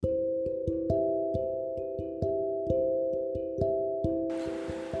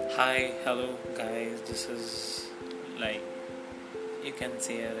Hi, hello guys. This is like you can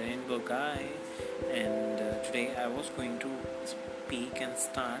say a rainbow guy, and today I was going to speak and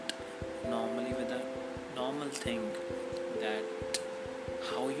start normally with a normal thing that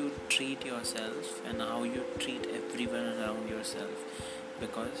how you treat yourself and how you treat everyone around yourself,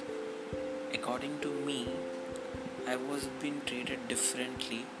 because according to me, I was being treated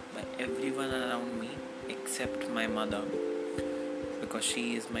differently by everyone around me except my mother, because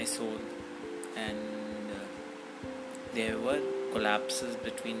she is my soul. And there were collapses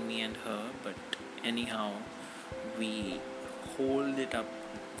between me and her, but anyhow, we hold it up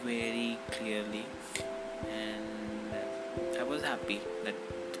very clearly, and I was happy that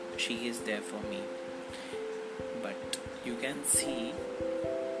she is there for me. But you can see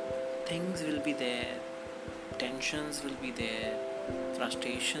things will be there, tensions will be there,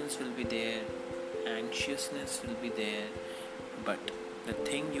 frustrations will be there, anxiousness will be there, but the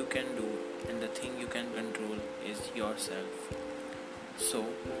thing you can do and the thing you can control is yourself. So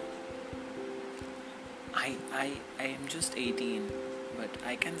I am just 18, but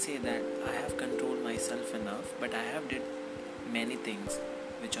I can say that I have controlled myself enough, but I have did many things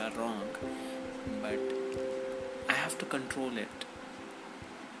which are wrong, but I have to control it,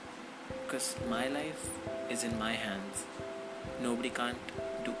 because my life is in my hands. Nobody can't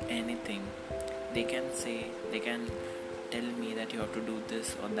do anything. They can tell me that you have to do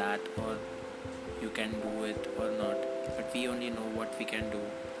this or that, or you can do it or not, but we only know what we can do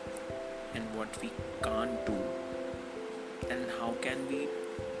and what we can't do, and how can we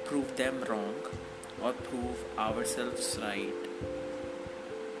prove them wrong or prove ourselves right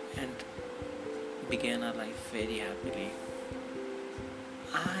and begin our life very happily.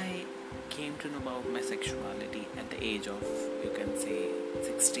 I came to know about my sexuality at the age of, you can say,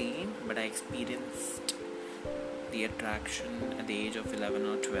 16, but I experienced the attraction at the age of 11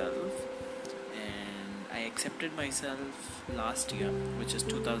 or 12, and I accepted myself last year, which is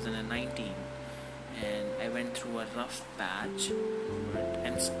 2019, and I went through a rough patch, but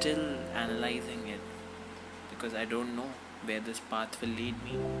I'm still analyzing it, because I don't know where this path will lead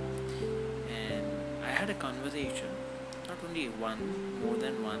me. And I had a conversation, not only one, more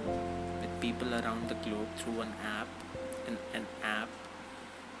than one, with people around the globe through an app.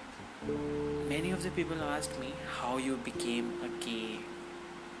 Many of the people asked me how you became a gay.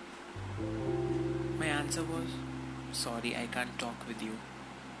 My answer was, sorry, I can't talk with you.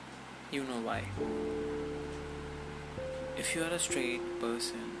 You know why. If you are a straight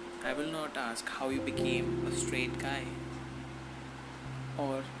person, I will not ask how you became a straight guy.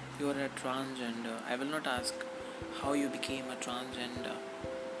 Or you are a transgender, I will not ask how you became a transgender.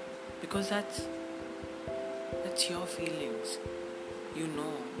 Because that's your feelings. You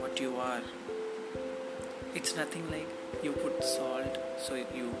know what you are. It's nothing like you put salt so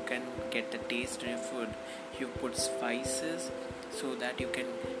you can get the taste in your food. You put spices so that you can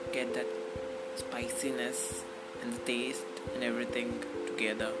get that spiciness and the taste and everything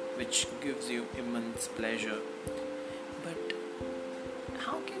together, which gives you immense pleasure. But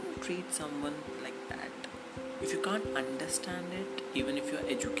how can you treat someone like that? If you can't understand it, even if you are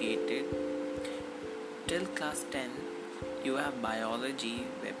educated, till class 10, you have biology,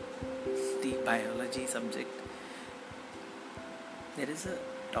 where the biology subject, there is a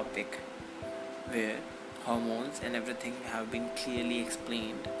topic where hormones and everything have been clearly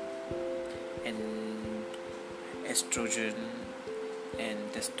explained, and estrogen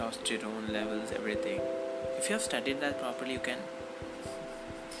and testosterone levels, everything. If you have studied that properly,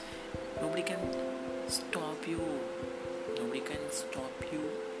 nobody can stop you. Nobody can stop you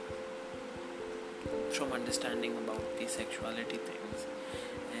from understanding about the sexuality things.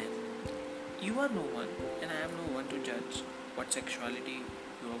 And you are no one, and I am no one to judge what sexuality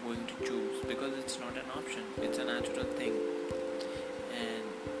you are going to choose, because it's not an option, it's a natural thing. And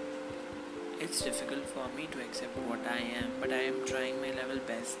it's difficult for me to accept what I am, but I am trying my level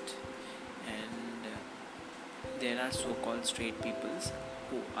best. And there are so-called straight peoples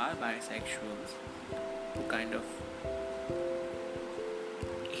who are bisexuals, who kind of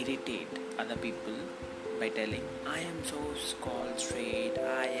irritate other people by telling, I am so called straight,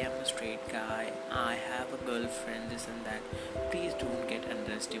 I am a straight guy, I have a girlfriend, this and that. Please don't get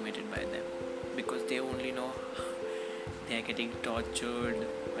underestimated by them, because they only know they are getting tortured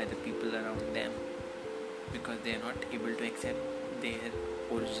by the people around them, because they are not able to accept their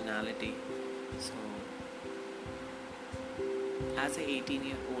originality. So as a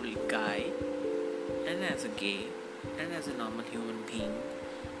 18-year-old guy, and as a gay, and as a normal human being,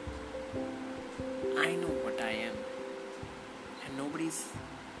 I know what I am, and nobody's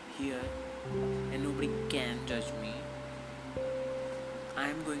here and nobody can judge me. I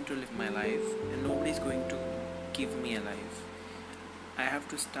am going to live my life and nobody is going to give me a life. I have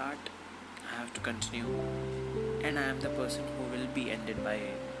to start, I have to continue, and I am the person who will be ended by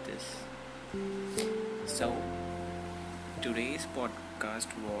this. So, today's podcast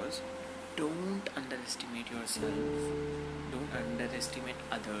was, don't underestimate yourself, don't underestimate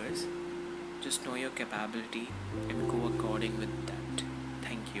others, just know your capability and go according with that.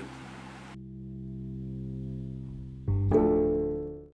 Thank you.